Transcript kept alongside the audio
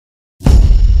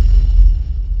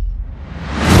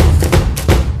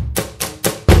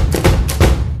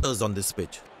batters on this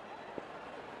pitch.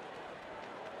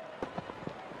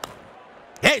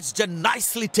 Edged and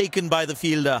nicely taken by the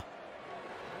fielder.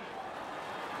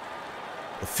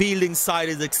 The fielding side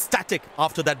is ecstatic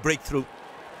after that breakthrough.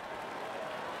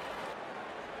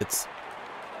 It's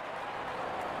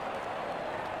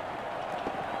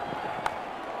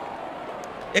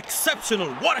exceptional.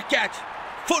 What a catch.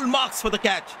 Full marks for the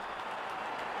catch.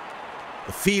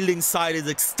 The fielding side is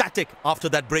ecstatic after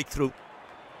that breakthrough.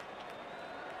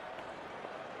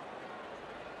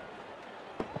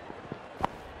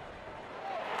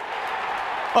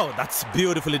 Oh, that's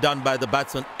beautifully done by the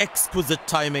batsman. Exquisite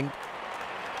timing.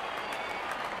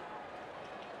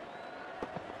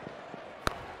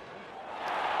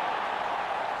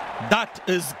 That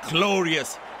is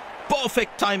glorious.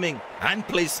 Perfect timing and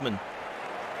placement.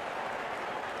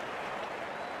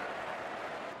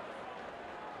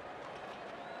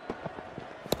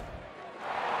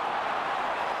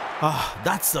 Ah,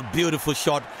 that's a beautiful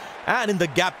shot. And in the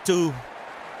gap too.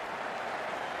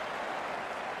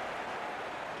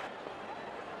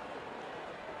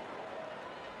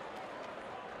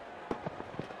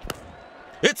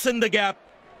 It's in the gap.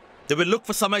 They will look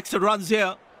for some extra runs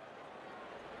here.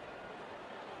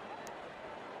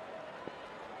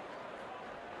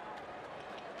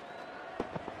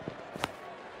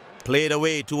 Played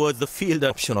away towards the fielder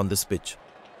option on this pitch.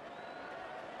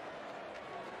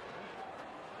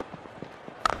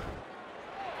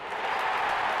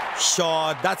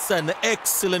 Shot. That's an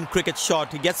excellent cricket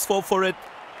shot. He gets 4 for it.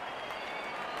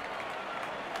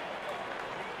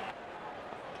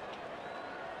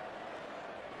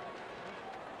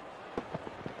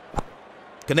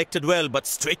 Connected well, but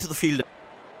straight to the fielder.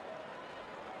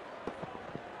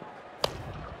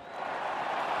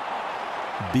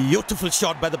 Beautiful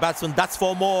shot by the batsman. That's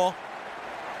 4 more.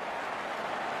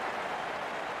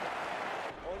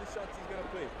 All the shots he's going to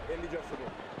play,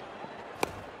 eligible.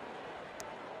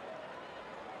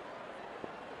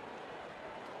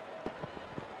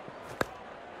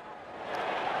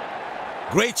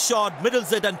 Great shot,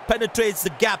 middles it and penetrates the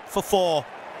gap for 4.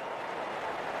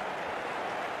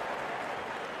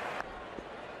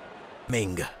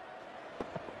 Ming.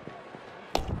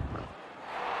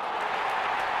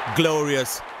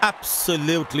 Glorious,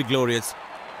 absolutely glorious.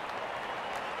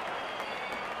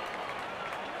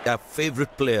 Our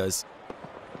favorite players.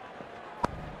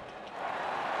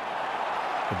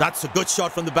 That's a good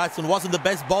shot from the batsman. Wasn't the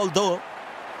best ball though.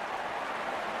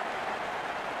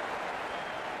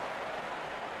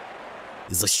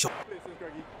 Is a shot.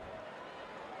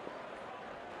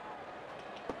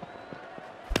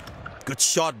 Good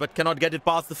shot, but cannot get it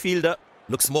past the fielder.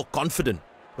 Looks more confident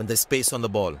when there's space on the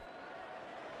ball.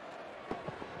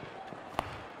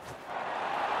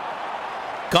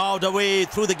 Carved away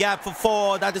through the gap for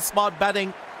 4. That is smart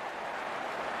batting.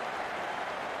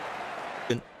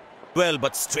 Well,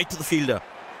 but straight to the fielder.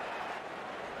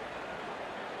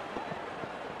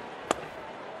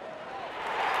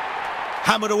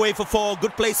 Hammered away for 4.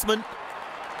 Good placement.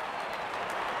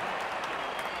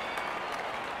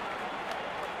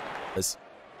 Yes.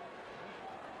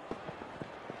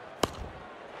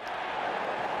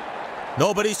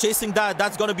 Nobody's chasing that.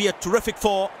 That's going to be a terrific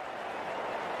 4.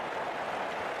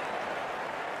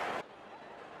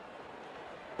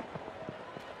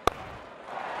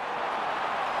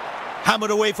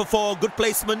 Hammered away for 4. Good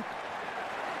placement.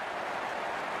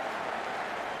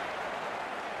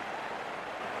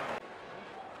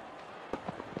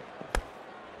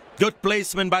 Good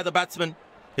placement by the batsman.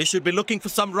 He should be looking for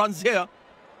some runs here.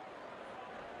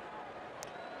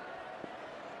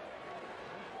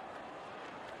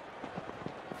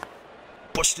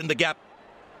 Pushed in the gap.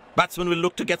 Batsman will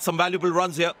look to get some valuable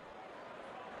runs here.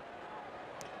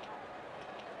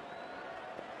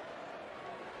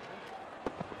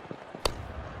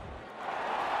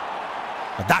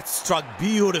 That struck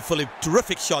beautifully.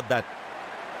 Terrific shot that.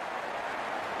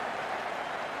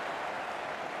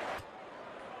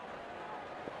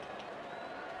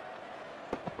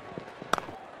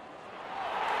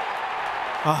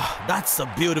 Ah, that's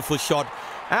a beautiful shot.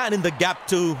 And in the gap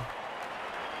too.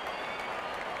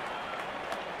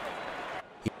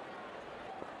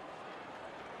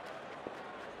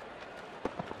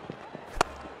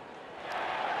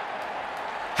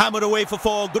 Hammered away for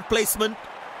 4. Good placement.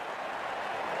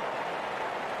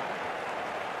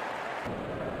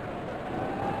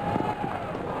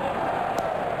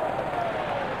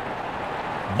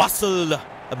 Muscle.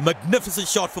 A magnificent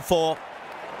shot for 4.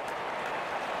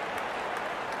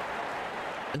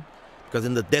 Because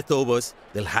in the death overs,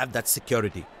 they'll have that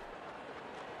security.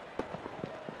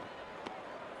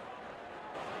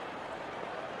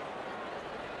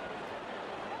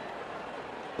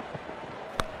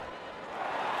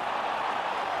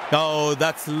 Oh,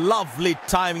 that's lovely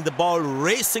timing. The ball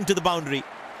racing to the boundary.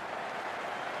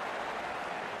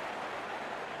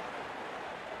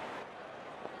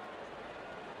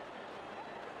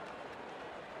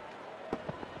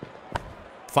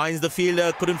 Finds the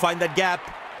fielder, couldn't find that gap.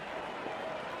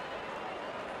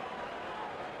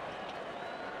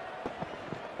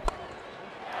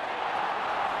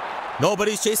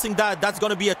 Nobody's chasing that. That's going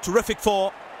to be a terrific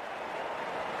four.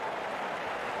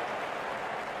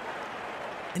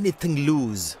 Anything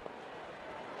loose.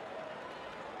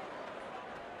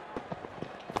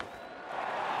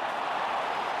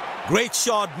 Great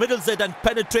shot, middles it and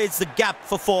penetrates the gap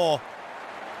for four.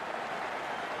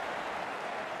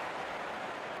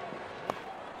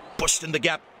 Pushed in the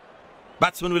gap.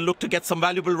 Batsman will look to get some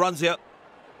valuable runs here.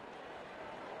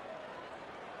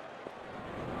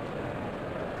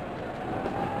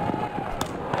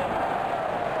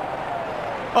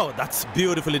 Oh, that's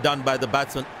beautifully done by the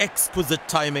batsman. Exquisite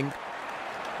timing.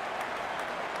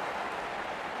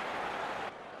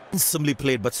 Handsomely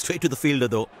played, but straight to the fielder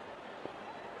though.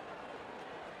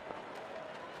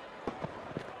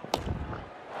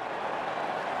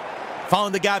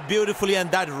 Found the gap beautifully,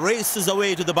 and that races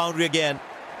away to the boundary again.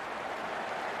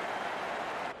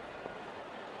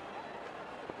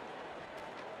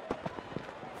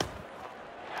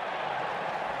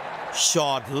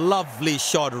 Shot, lovely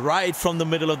shot right from the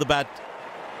middle of the bat.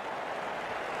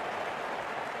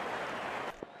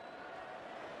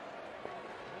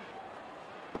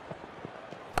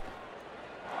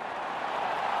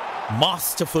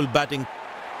 Masterful batting.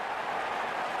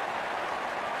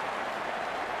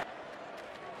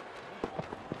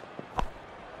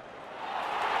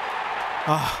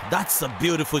 Ah, that's a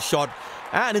beautiful shot.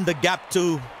 And in the gap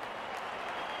too.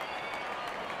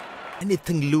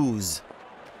 Anything loose.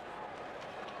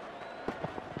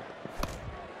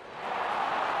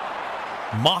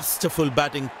 Masterful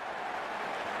batting.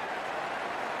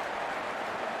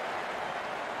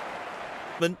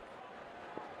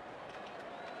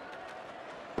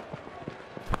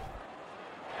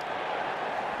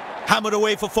 Hammered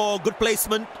away for four. Good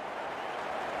placement.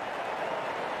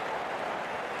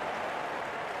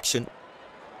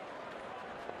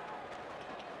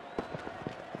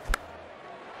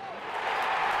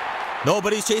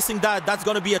 Nobody's chasing that. That's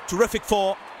going to be a terrific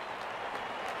four.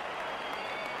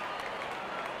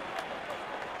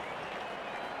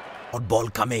 Odd ball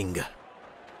coming.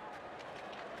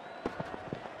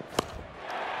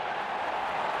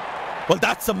 Well,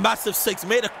 that's a massive six.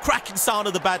 Made a cracking sound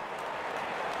of the bat.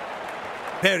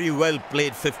 Very well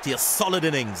played 50. A solid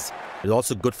innings. It's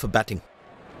also good for batting.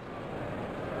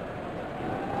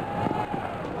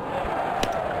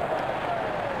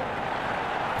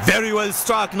 Very well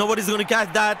struck. Nobody's going to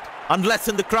catch that unless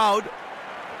in the crowd.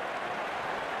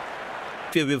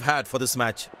 We've had for this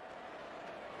match.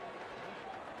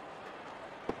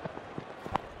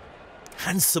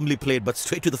 Handsomely played, but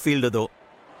straight to the fielder though.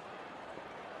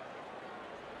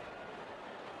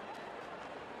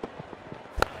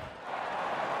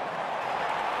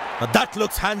 Now that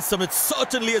looks handsome. It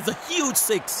certainly is a huge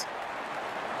six.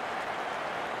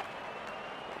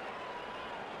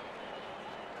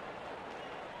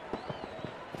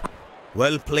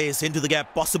 Well placed into the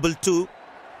gap, possible two.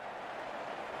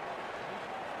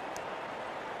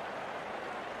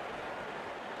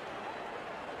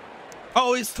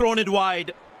 Oh, he's thrown it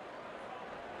wide.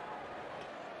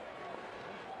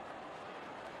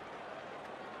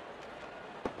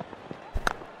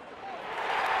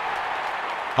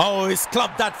 Oh, he's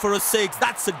clubbed that for a six.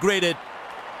 That's a great hit.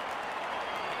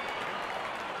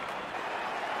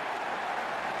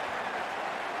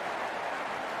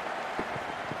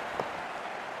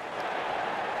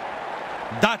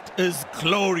 That is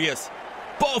glorious.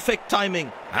 Perfect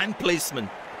timing and placement.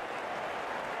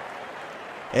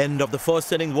 End of the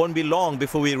first inning won't be long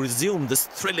before we resume this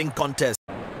thrilling contest.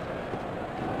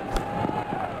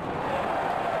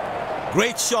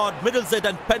 Great shot, middles it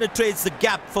and penetrates the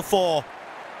gap for four.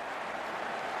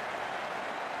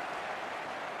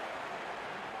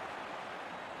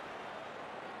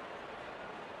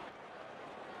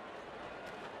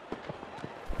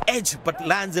 Edge, but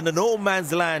lands in a no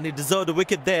man's land. He deserved a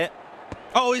wicket there.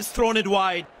 Oh, he's thrown it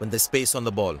wide when there's space on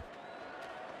the ball.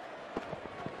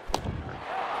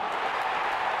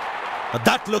 Now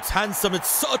that looks handsome. It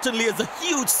certainly is a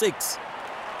huge six.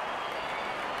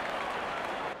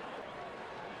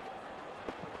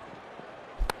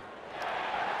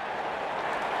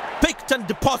 Picked and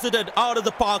deposited out of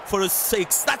the park for a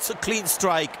six. That's a clean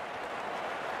strike.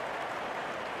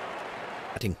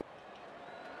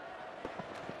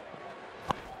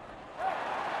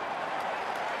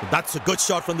 That's a good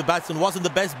shot from the batsman. Wasn't the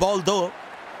best ball though.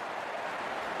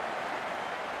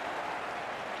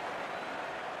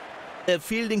 A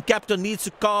fielding captain needs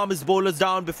to calm his bowlers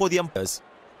down before the umpires.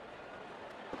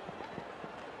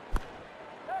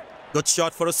 Good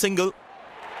shot for a single.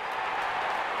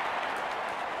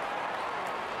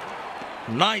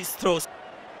 Nice throw.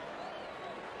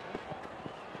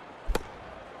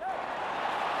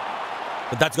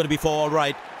 But that's going to be for all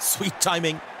right. Sweet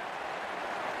timing.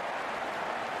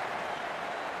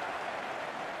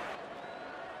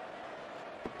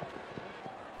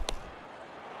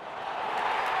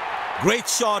 Great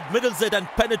shot, middles it and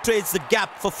penetrates the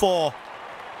gap for 4.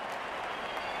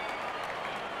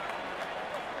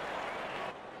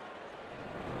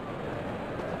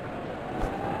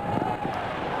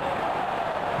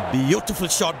 Beautiful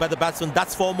shot by the batsman.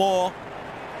 That's 4 more.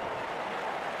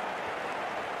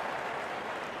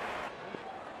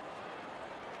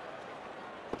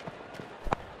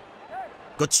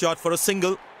 Good shot for a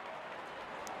single.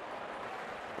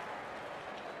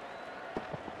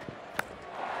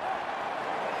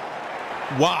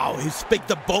 Wow, he's picked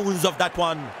the bones of that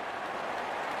one.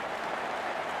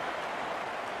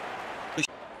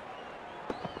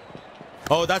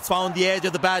 Oh, that's found the edge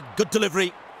of the bat. Good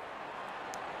delivery.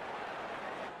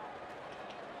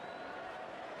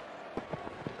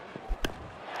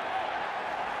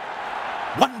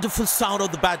 Wonderful sound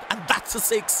of the bat, and that's a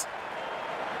 6.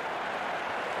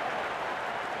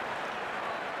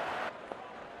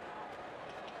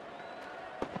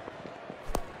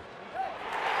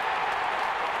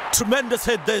 Tremendous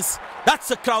hit this.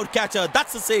 That's a crowd catcher.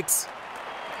 That's a 6.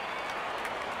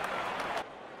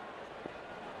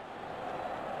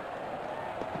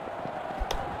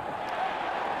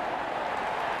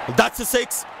 That's a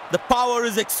 6. The power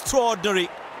is extraordinary.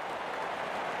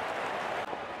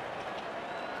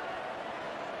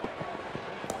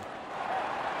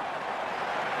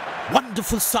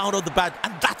 Wonderful sound of the bat,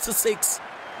 and that's a 6.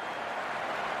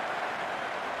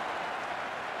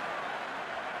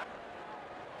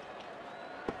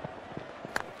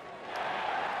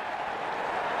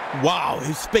 Wow,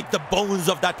 he's picked the bones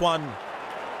of that one.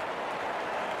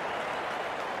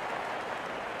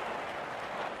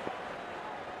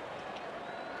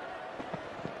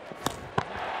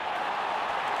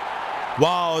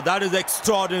 Wow, that is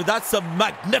extraordinary. That's a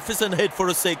magnificent hit for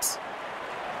a 6.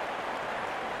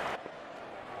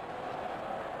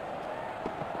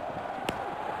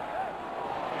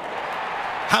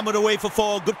 Hammered away for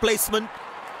 4. Good placement.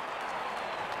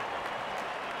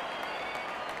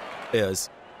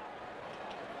 Yes.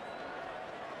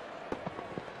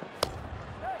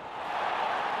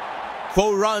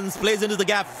 Four runs, plays into the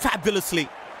gap fabulously.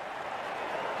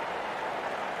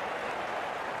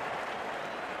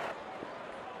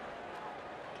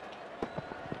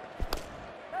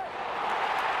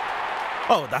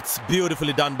 Oh, that's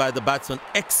beautifully done by the batsman.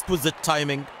 Exquisite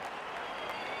timing.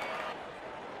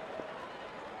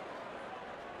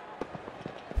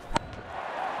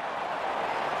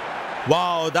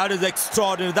 Wow, that is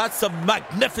extraordinary. That's a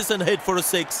magnificent hit for a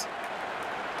 6.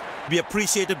 Be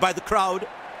appreciated by the crowd.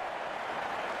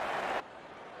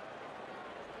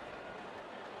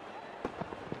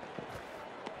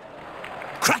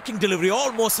 Cracking delivery,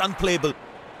 almost unplayable.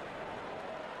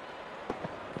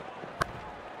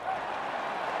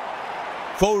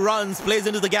 Four runs, plays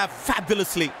into the gap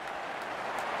fabulously.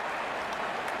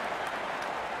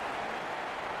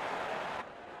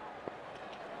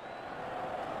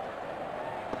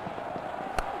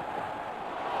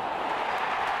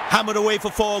 Hammered away for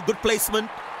 4. Good placement.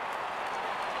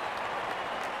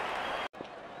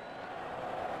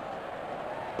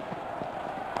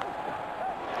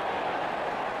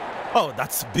 Oh,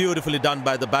 that's beautifully done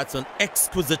by the batsman.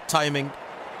 Exquisite timing.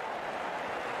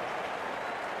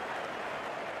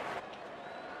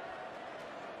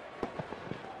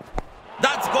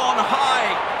 That's gone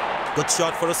high. Good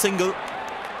shot for a single.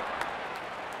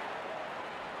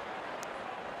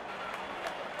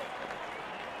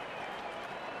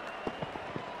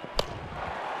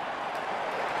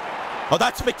 Oh,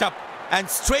 that's picked up and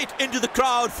straight into the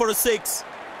crowd for a 6.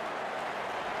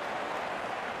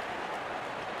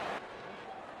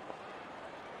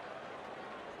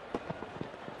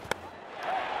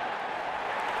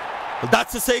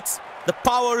 That's a 6. The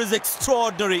power is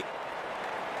extraordinary.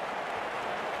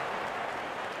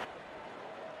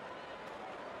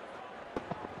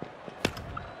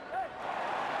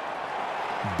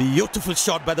 Beautiful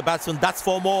shot by the batsman. That's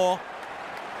 4 more.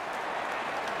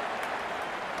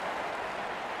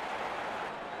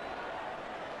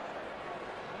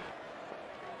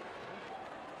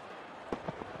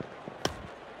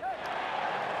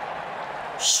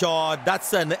 Shot.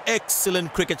 That's an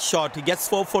excellent cricket shot. He gets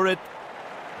 4 for it.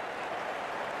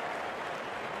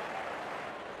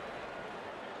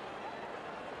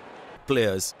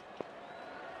 players.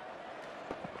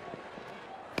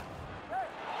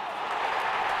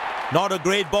 Not a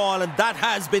great ball, and that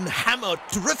has been hammered.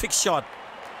 Terrific shot.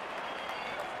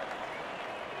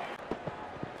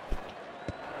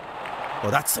 Oh,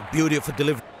 that's a beautiful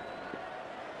delivery.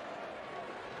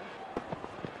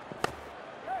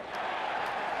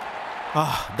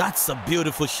 Ah, that's a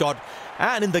beautiful shot.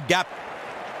 And in the gap.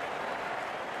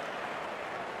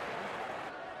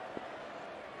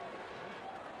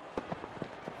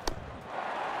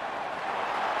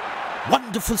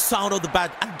 Wonderful sound of the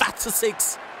bat, and that's a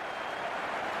six.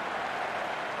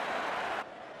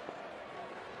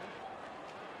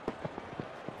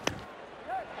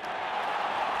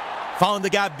 Found the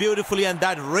gap beautifully, and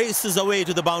that races away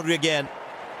to the boundary again.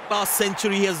 Last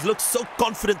century, he has looked so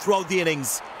confident throughout the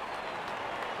innings.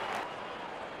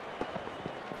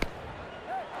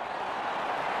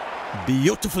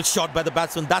 Beautiful shot by the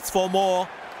batsman. That's for more.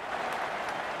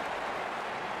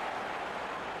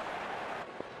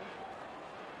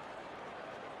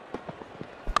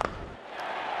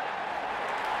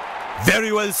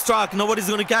 Very well struck. Nobody's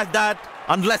going to catch that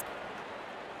unless...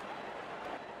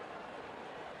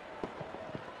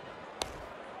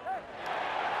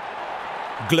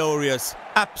 Glorious.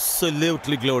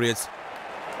 Absolutely glorious.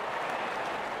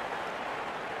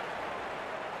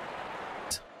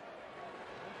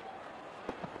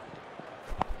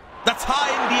 That's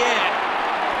high in the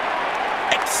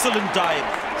air. Excellent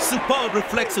dive. Superb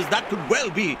reflexes. That could well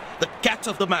be the catch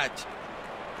of the match.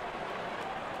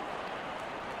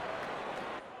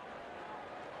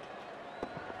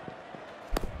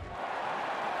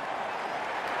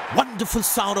 Wonderful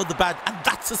sound of the bat, and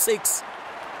that's a six.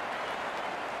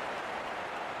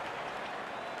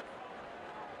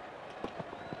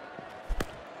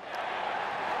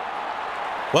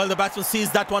 Well, the batsman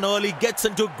sees that one early, gets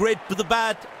into great with the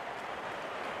bat.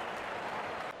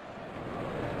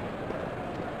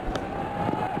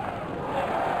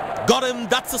 Got him,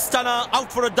 that's a stunner,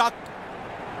 out for a duck.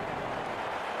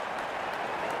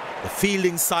 The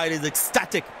fielding side is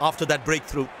ecstatic after that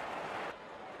breakthrough.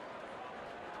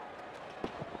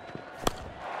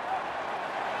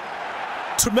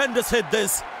 Tremendous hit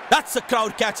this. That's a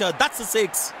crowd catcher, that's a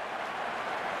six.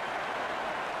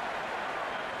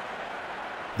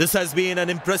 This has been an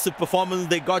impressive performance.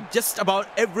 They got just about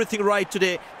everything right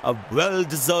today. A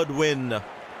well-deserved win.